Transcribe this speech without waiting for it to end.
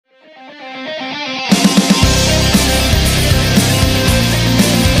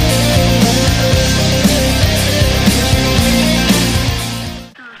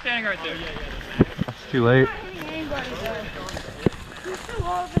too late.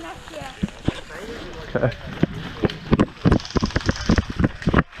 Okay.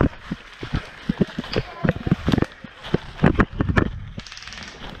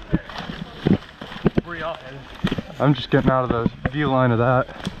 Where y'all headed? I'm just getting out of the view line of that.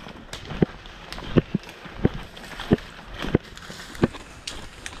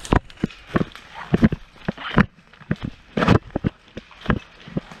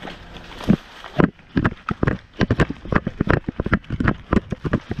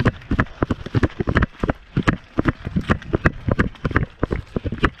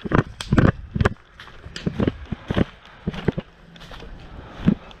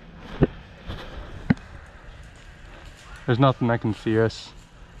 There's nothing that can see us.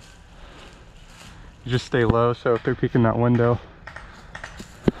 You just stay low, so if they're peeking that window.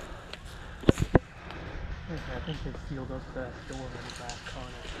 I think they sealed up that door in the back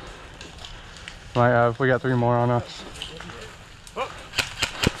corner. Might have. We got 3 more on us. Oh.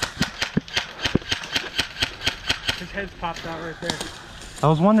 His head's popped out right there. I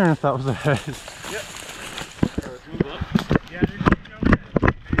was wondering if that was a head. Yep. Let's move up. Yeah, there's no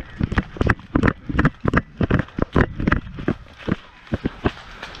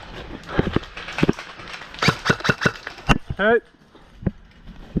Hey!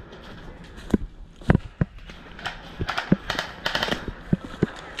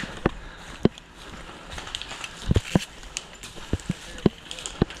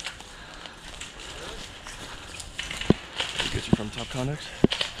 Get you from top connex?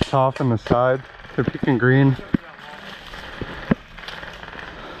 Top and the side. They're peeking green.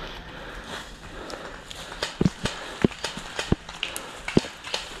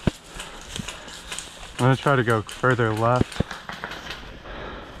 I'm gonna try to go further left.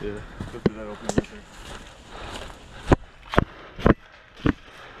 Yeah, go through that opening right there.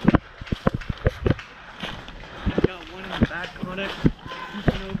 He's got one in the back connex,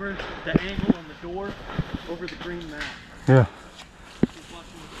 peeking over the angle on the door, over the green mat. Yeah. He's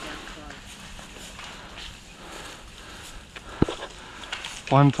watching the back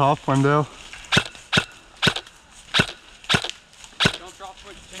side. One top window. Don't drop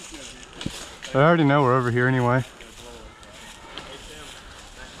quick pinky over here. I already know we're over here anyway.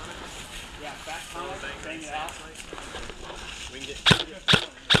 Yeah, back connex, bang it out. We can get.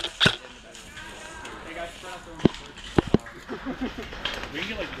 Hey guys, spread out the We can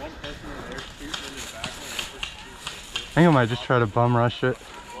get like one person in there, shoot in the back one. I think I might just try to bum rush it.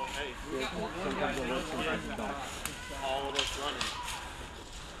 Well, hey, sometimes they'll work, sometimes they don't. All of us running.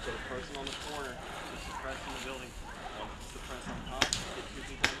 Get a person on the corner, just suppress in the building. Suppress on top, get 2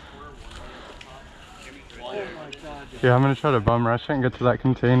 people on the corner, 1 on the top. Oh my god. Yeah, I'm gonna try to bum rush it and get to that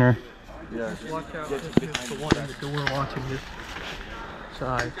container. Yeah, Watch out, this is the one in the door watching this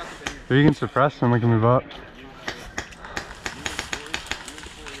side. If you can suppress them, we can move up.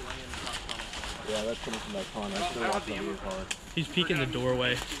 Yeah, that's coming from that con. I still watch them hard. He's peeking the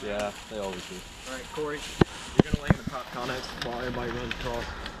doorway. Yeah, they always do. Alright, Corey. You're gonna lay in the top connex while everybody runs across,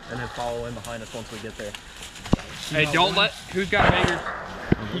 and then follow in behind us once we get there. Hey, don't let. Who's got hangers?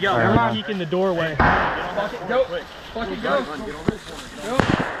 You got one peeking the doorway. Fucking go! Fucking go! Go!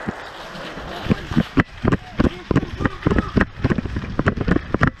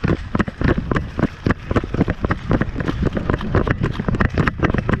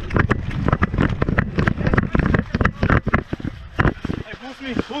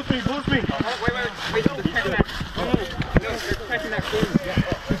 Boost me! Wait, they're protecting that. No, they're protecting that corner.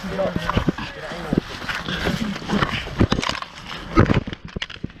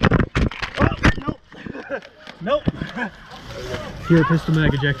 Nope. Here, pistol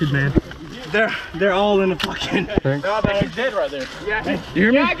mag ejected, man. They're all in the fucking. He's dead right there. Yeah. You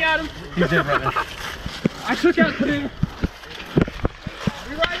hear me? Yeah, I got him. He's dead right there. I took out 2. You're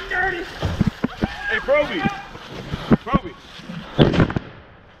riding dirty. Hey, Proby.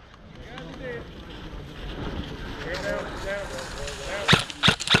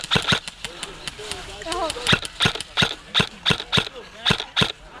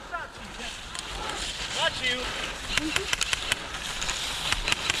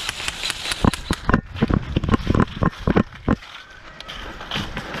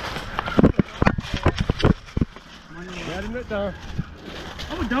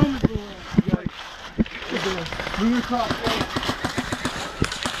 I'm a dome is move across.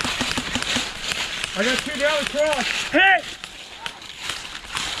 I got 2 down across. Hey!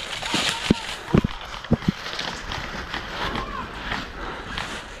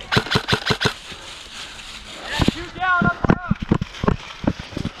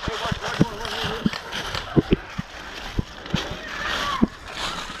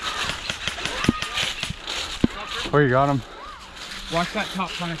 Where you got him? Watch that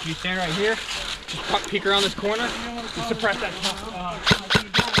top corner. If you stand right here, just peek around this corner, and suppress that top.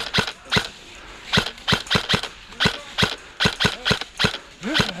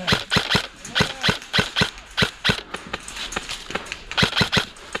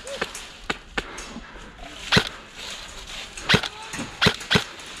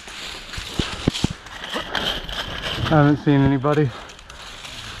 I haven't seen anybody.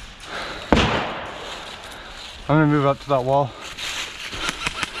 I'm gonna move up to that wall.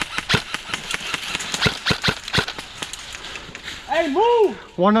 Hey, move!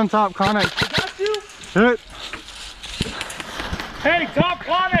 One on top, Connex. I got you. Hit. Hey, top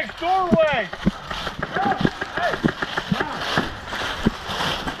Connex, doorway!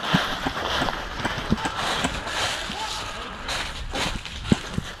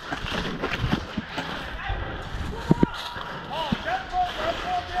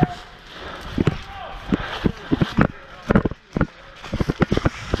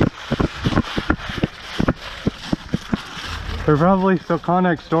 They're probably still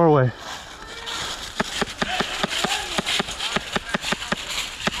Connex doorway.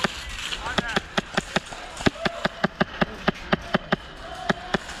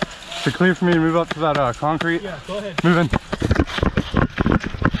 Is it clear for me to move up to that concrete? Yeah, go ahead. Moving.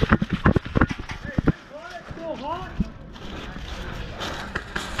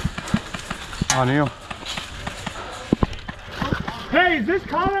 On you. Hey, is this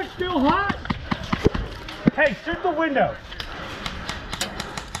Connex still hot? Hey, shoot the window.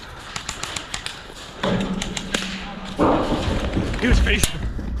 He was facing.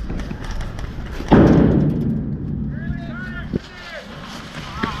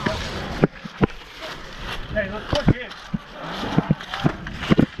 Hey, let's push in.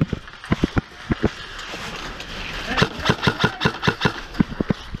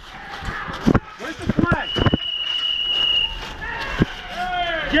 Where's the flag?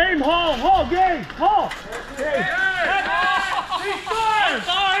 Game Hall! Hall! Game! Hall! Game! He's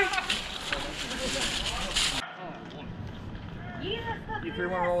fine! You three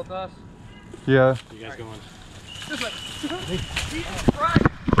want to roll with us? Yeah. You guys going?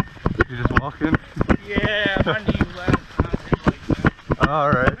 You just walk in? Yeah, I knew you last time. Like that.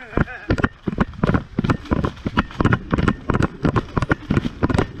 Alright.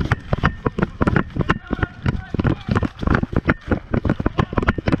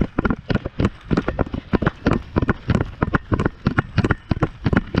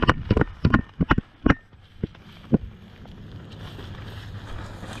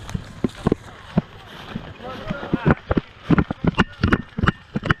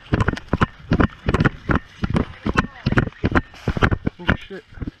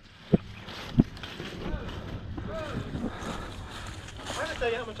 Tell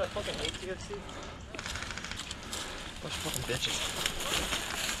you how much I fucking hate VFC? Bunch of fucking bitches.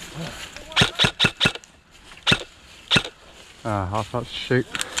 Half out shape.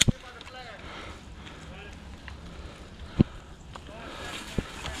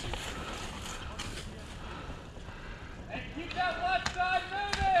 Hey, keep that left side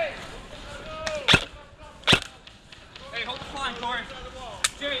moving! Hey, hold the line, Corey.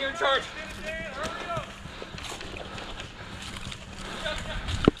 Jimmy, you're in charge.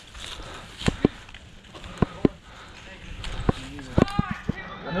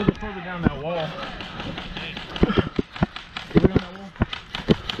 I know they're further down that wall. Further down that wall.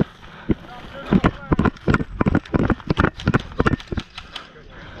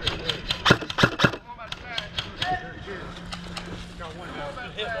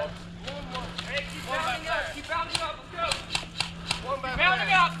 Hey, keep pounding up, keep pounding up, let's go. Keep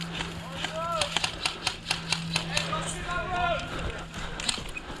pounding up. Hey, don't shoot on the road.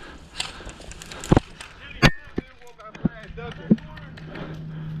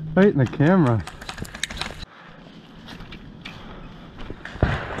 Right in the camera.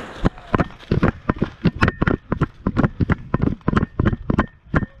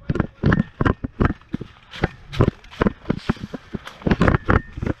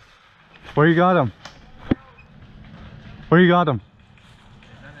 Where you got him? Where you got him?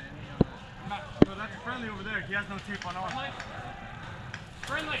 No, that's friendly over there. He has no tape on arm.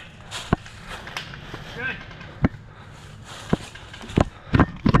 Friendly. Good.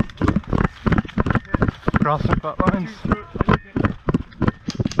 Cross the butt lines.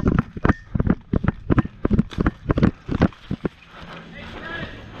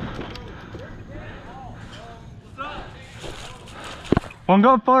 One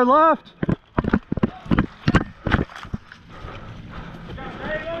got far left.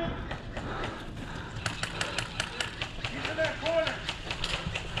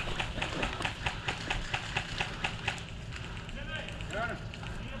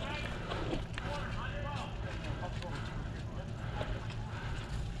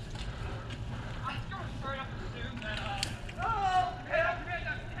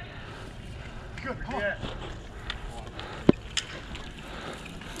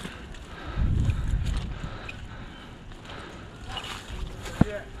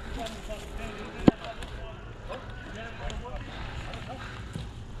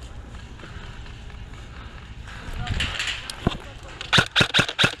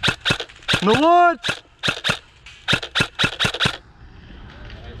 In the woods!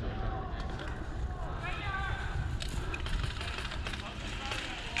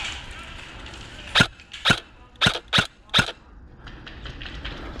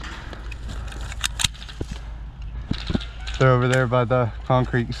 They're over there by the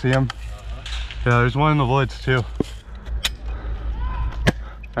concrete, you see them? Yeah, there's one in the woods too.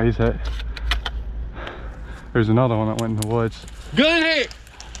 Oh, he's hit. There's another one that went in the woods. Gun hit!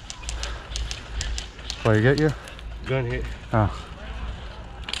 Where he get you? Gun hit. Oh.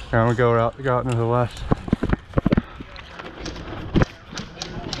 Here, I'm gonna go out into the left.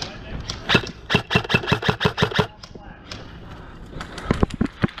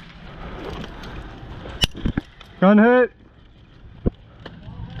 Gun hit!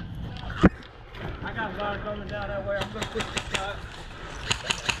 I got a lot coming down that way. I'm gonna push the shot.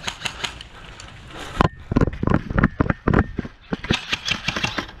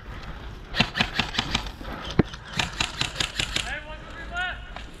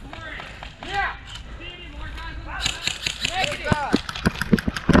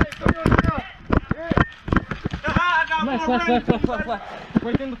 Left.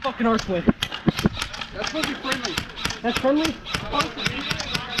 Right in the fucking archway. That's supposed to be friendly. That's friendly?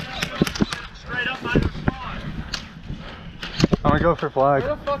 Straight up by the spawn. I'm gonna go for flag.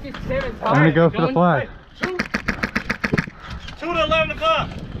 Where the fuck is Tim and Ty? I'm gonna go for the flag. Shoot at 11 o'clock.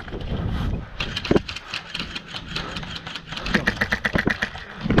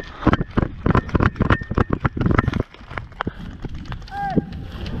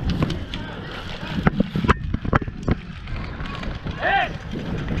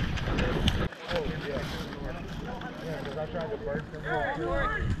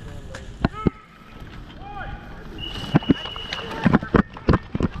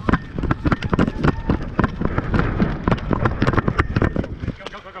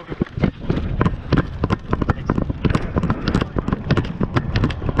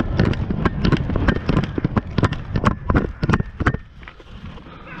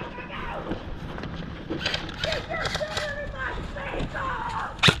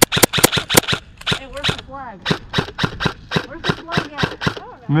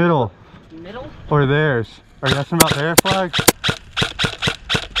 Middle. Middle? Or theirs. Are you asking about their flag?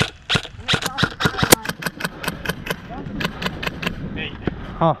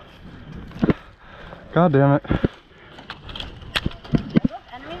 Huh. God damn it.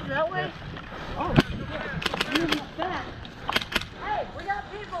 Enemies that way? Oh, moving fast. Hey, we got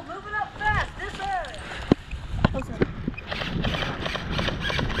people moving up fast. This area.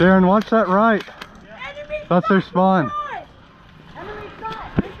 Darren, watch that right. Enemies That's their spawn. Enemy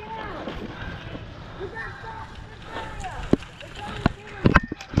shot. Take it out. We got shot in this area. They're coming to you.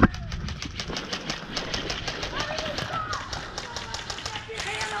 Enemy shot. Get your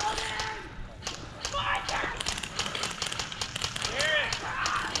hand on them. Fight them.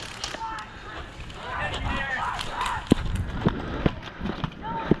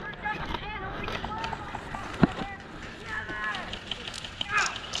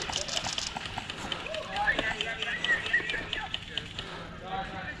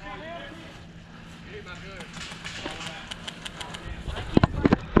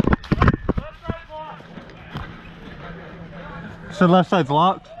 So left side's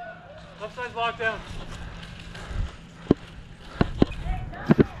locked? Left side's locked down.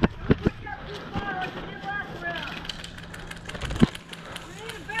 We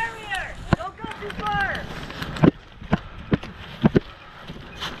need a barrier. Don't go too far.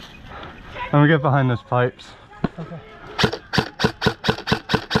 I'm gonna get behind those pipes.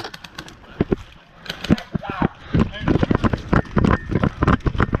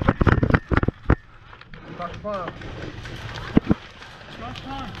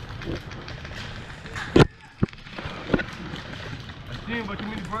 But too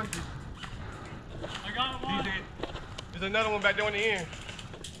many brushes. I got one. There's another one back there on the end.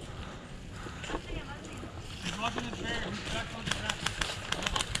 He's watching the chair. He's back on the back.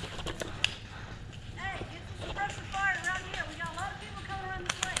 Hey, get some suppressive fire around here. We got a lot of people coming around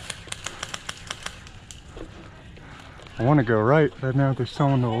this way. I want to go right, but I know there's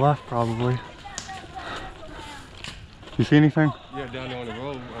someone to the left probably. You see anything? Yeah, down there on the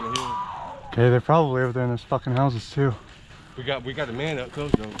road, on the hill. Okay, they're probably over there in those fucking houses too. We got the man up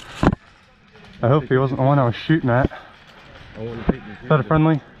close though. I hope he wasn't the one I was shooting at. I want to take this. Is that a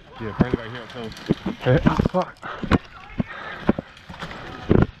friendly? Yeah, friendly right here up close. Okay. Oh, fuck.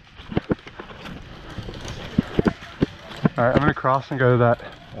 Alright, I'm gonna cross and go to that.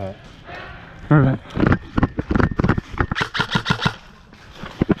 Alright. Move it.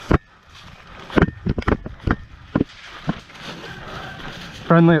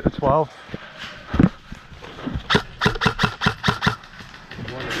 Friendly at the 12.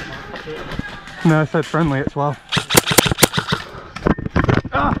 No, I said friendly at 12.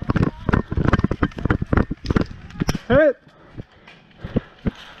 Ah! Hit!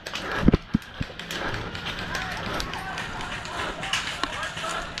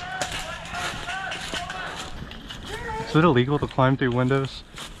 Is it illegal to climb through windows?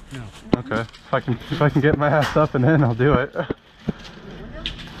 No. Okay. If I can get my ass up and in, I'll do it.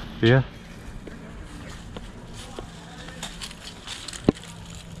 Yeah.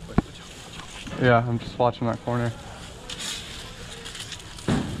 Yeah, I'm just watching that corner.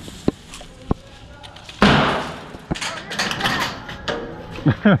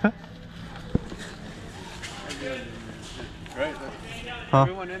 Right? Huh?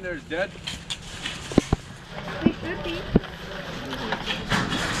 Everyone in there is dead. We should be.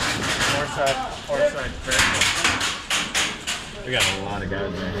 North side, we got a lot of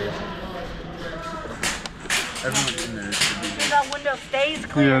guys in here. Everyone in there should be dead. That window stays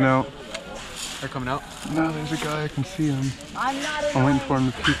clear. Yeah, no. They're coming out. No, there's a guy, I can see him. I'm not I'm waiting for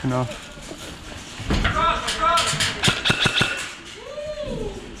him to peek enough.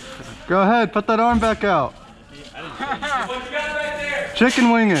 Go ahead, put that arm back out. Chicken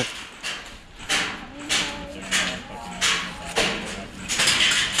wing it.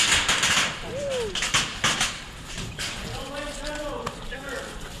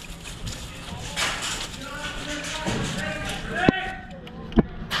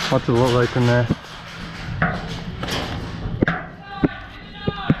 What's it look like in there?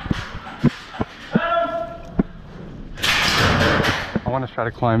 I want to try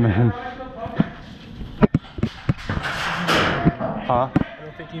to climb in. Huh? I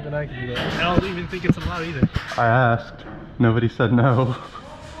don't think even I can do that. I don't even think it's allowed either. I asked. Nobody said no.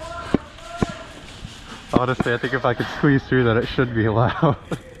 Honestly, I think if I could squeeze through that, it should be allowed.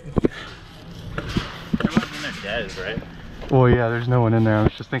 Everyone's in there dead, right? Well, yeah, there's no one in there. I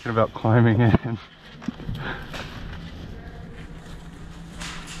was just thinking about climbing in.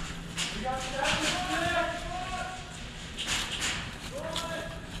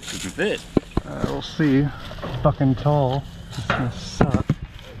 You can fit. We'll see. It's fucking tall. It's gonna suck.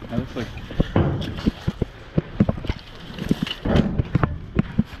 That looks like.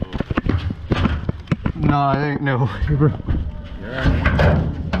 No, I ain't no way, bro. You're alright.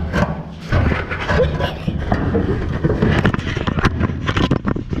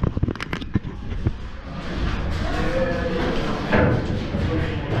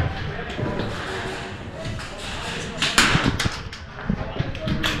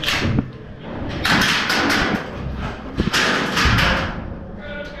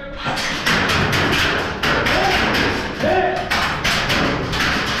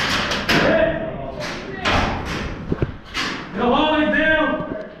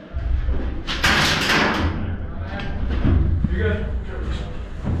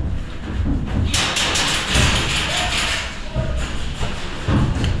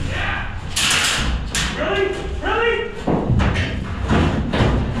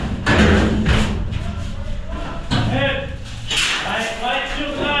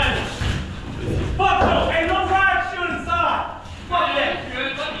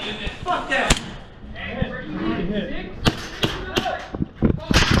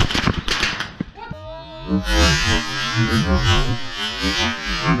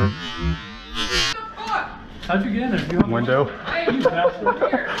 How'd you get in there? You Window. You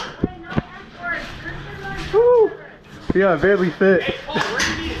bastard. Woo! Yeah, barely fit. Hey, Paul, where do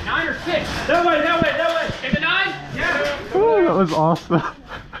you need it? 9 or 6? That way, that way, that way. In the 9? Yeah. Ooh, that was awesome.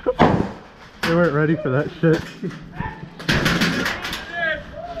 They weren't ready for that shit.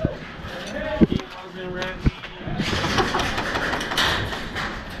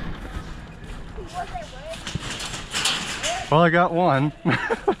 Well, I got one.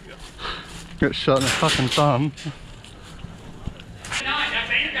 Got shot in the fucking thumb.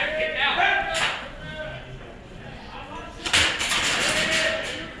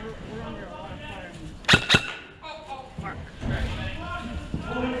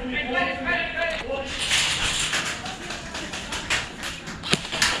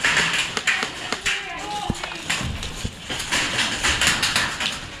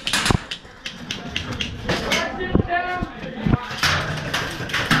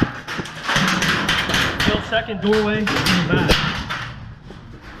 Second doorway in the back.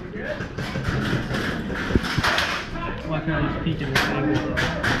 Why can't I just peek in this angle?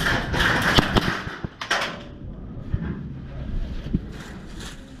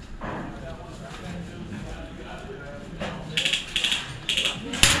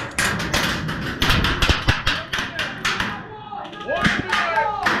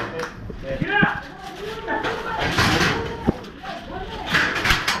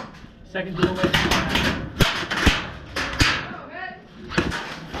 Second doorway.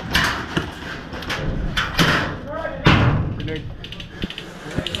 Grenade.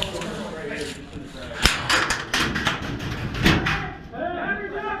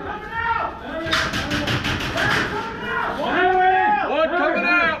 One coming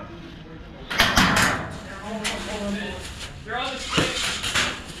out! They're on the stick.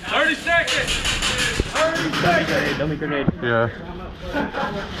 30 seconds! 30 seconds! Dummy grenade. Yeah.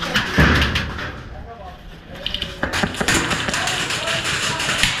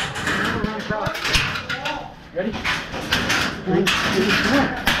 Ready?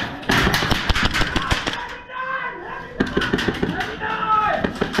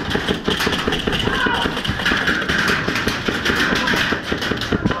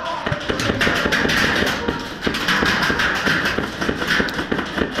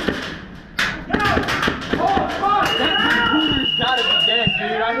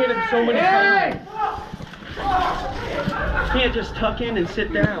 So many times. Can't just tuck in and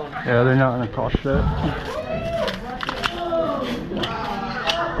sit down. Yeah, they're not gonna cost shit.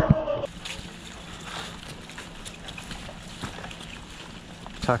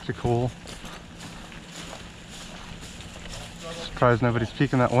 Tactical. Surprised nobody's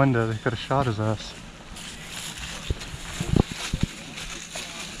peeking that window. They could have shot his ass.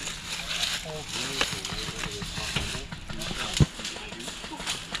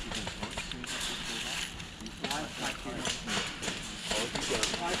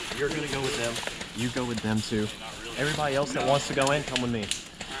 You're gonna go with them. You go with them too. Everybody else that wants to go in, come with me.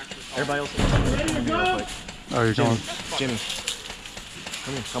 Everybody else that wants to go in, come with me real quick. Oh, you're going. Jimmy.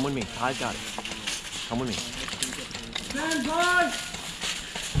 Come in, come with me. Ty's got it. Come with me.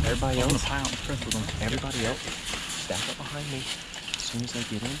 Everybody else. Everybody else. Stack up behind me. As soon as they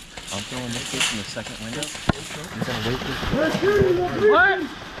get in, I'm throwing this kid from the second window. You're gonna wait this. What?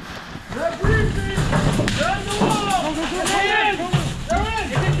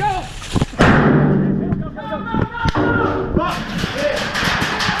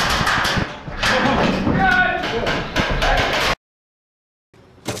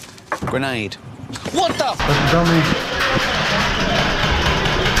 Grenade. What the? That's a dummy.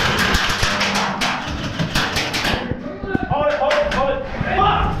 Hold it.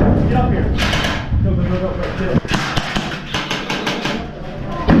 Get up here. Go, get up.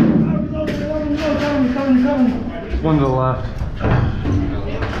 Coming. One to the left.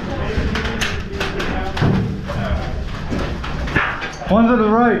 One to the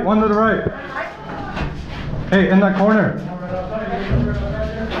right. One to the right. Hey, in that corner.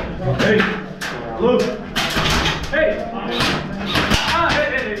 Hey, Luke. Hey.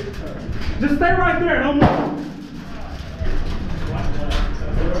 Hey. Just stay right there. No more.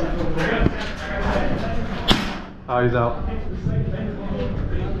 Oh, he's out.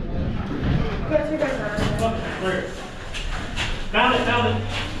 Found it.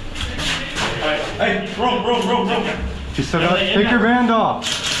 Alright, hey, room. You said that. Take your band off.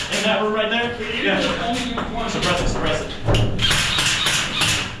 In that room right there? Yeah. Suppress it.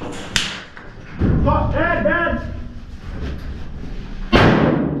 Fuck, Dad!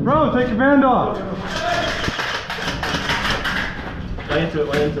 Bro, take your band off. Lay into it.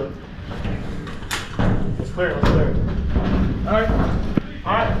 Let's clear it.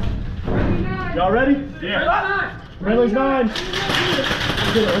 Alright. Y'all ready? Yeah. Ridley's 9. Let's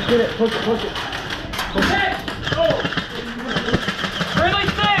get it. Push it.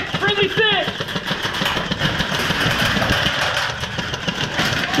 Ridley 6!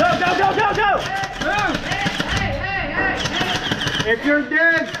 Go! Move! Hey! If you're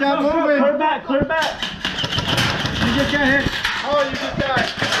dead, stop moving. Clear back. You just got hit. Oh, you just got.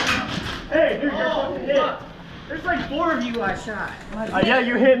 Hey, dude, you're fucking hit. There's like 4 of you I shot. Yeah,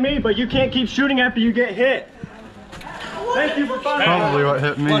 you hit me, but you can't keep shooting after you get hit. Thank you for finding Probably what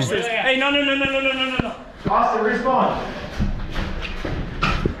hit me. Watch this. Hey, no. Austin, respawn.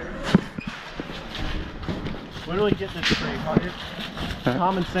 Literally get this straight, Hunter.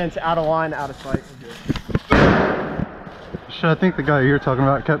 Common sense, out of line, out of sight. Shit, I think the guy you're talking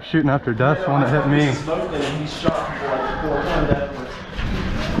about kept shooting after death when it hit me. He shot people like 4 times afterwards.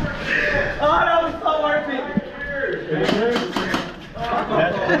 Oh, that was so worth it.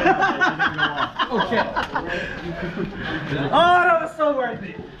 Oh, that was so worth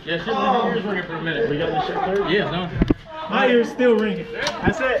it. Yeah, shit, my ears ringing for a minute. We got this shit cleared? Yeah, no. My ear's still ringing.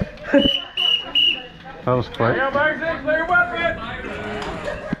 That's it. That was quick. Clear well.